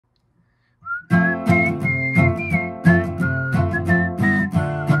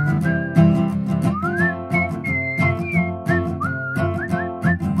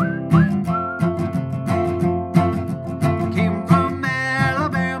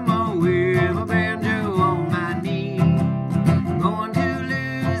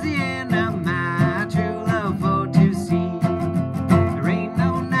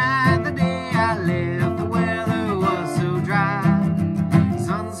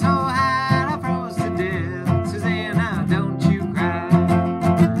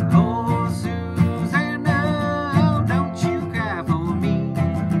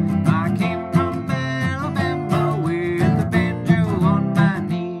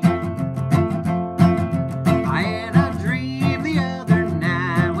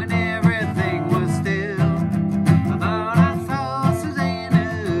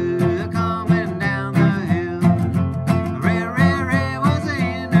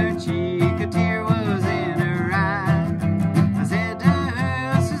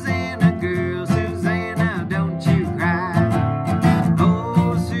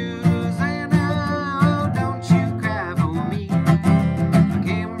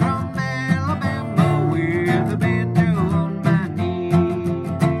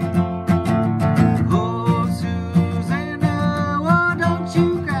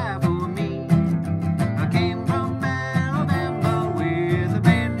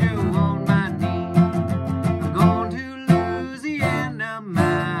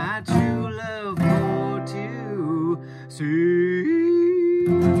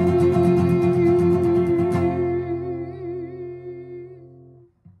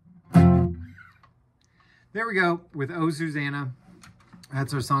There we go with Oh Susanna.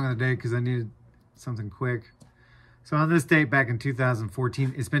 That's our song of the day because I needed something quick. So on this date back in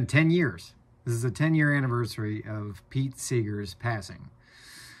 2014, it's been 10 years. This is a 10-year anniversary of Pete Seeger's passing.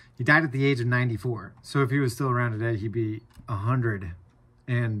 He died at the age of 94. So if he was still around today, he'd be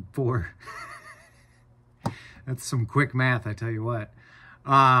 104. That's some quick math, I tell you what.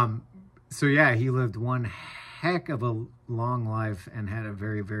 So yeah, he lived one heck of a long life and had a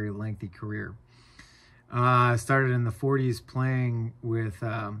very, very lengthy career. Started in the 40s playing with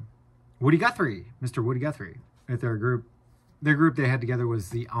Woody Guthrie, Mr. Woody Guthrie, at their group. Their group they had together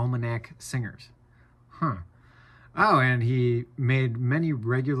was the Almanac Singers. Oh, and he made many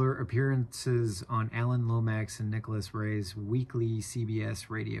regular appearances on Alan Lomax and Nicholas Ray's weekly CBS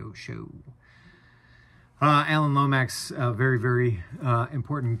radio show. Alan Lomax, a very, very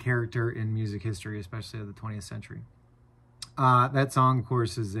important character in music history, especially of the 20th century. That song, of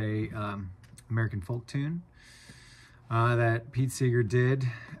course, is a American folk tune that Pete Seeger did.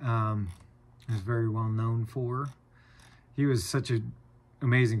 Is very well known for. He was such an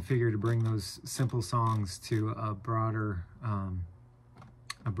amazing figure to bring those simple songs to a broader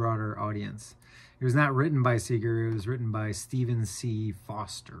audience. It was not written by Seeger. It was written by Stephen C.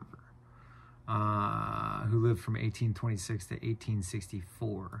 Foster, who lived from 1826 to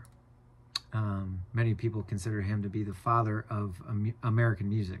 1864. Many people consider him to be the father of American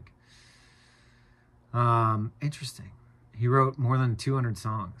music. Interesting. He wrote more than 200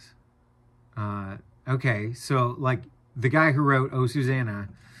 songs. Okay, so like the guy who wrote Oh Susanna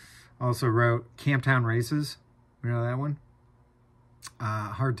also wrote Camptown Races. You know that one?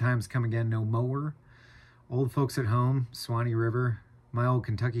 Hard Times Come Again, No Mower, Old Folks at Home, Swanee River, My Old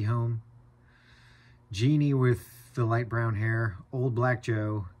Kentucky Home, Jeannie with the Light Brown Hair, Old Black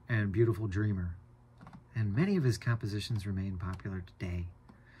Joe, and Beautiful Dreamer. And many of his compositions remain popular today.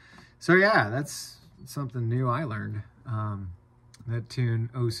 So yeah, that's something new I learned. That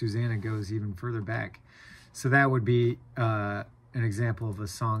tune, Oh Susanna, goes even further back. So that would be an example of a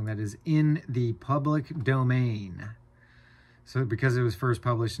song that is in the public domain. So because it was first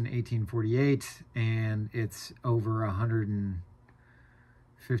published in 1848, and it's over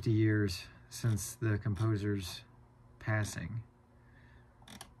 150 years since the composer's passing.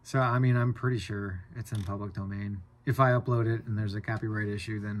 So, I mean, I'm pretty sure it's in public domain. If I upload it and there's a copyright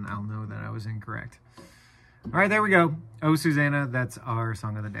issue, then I'll know that I was incorrect. All right, there we go. Oh, Susanna, that's our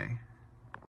song of the day.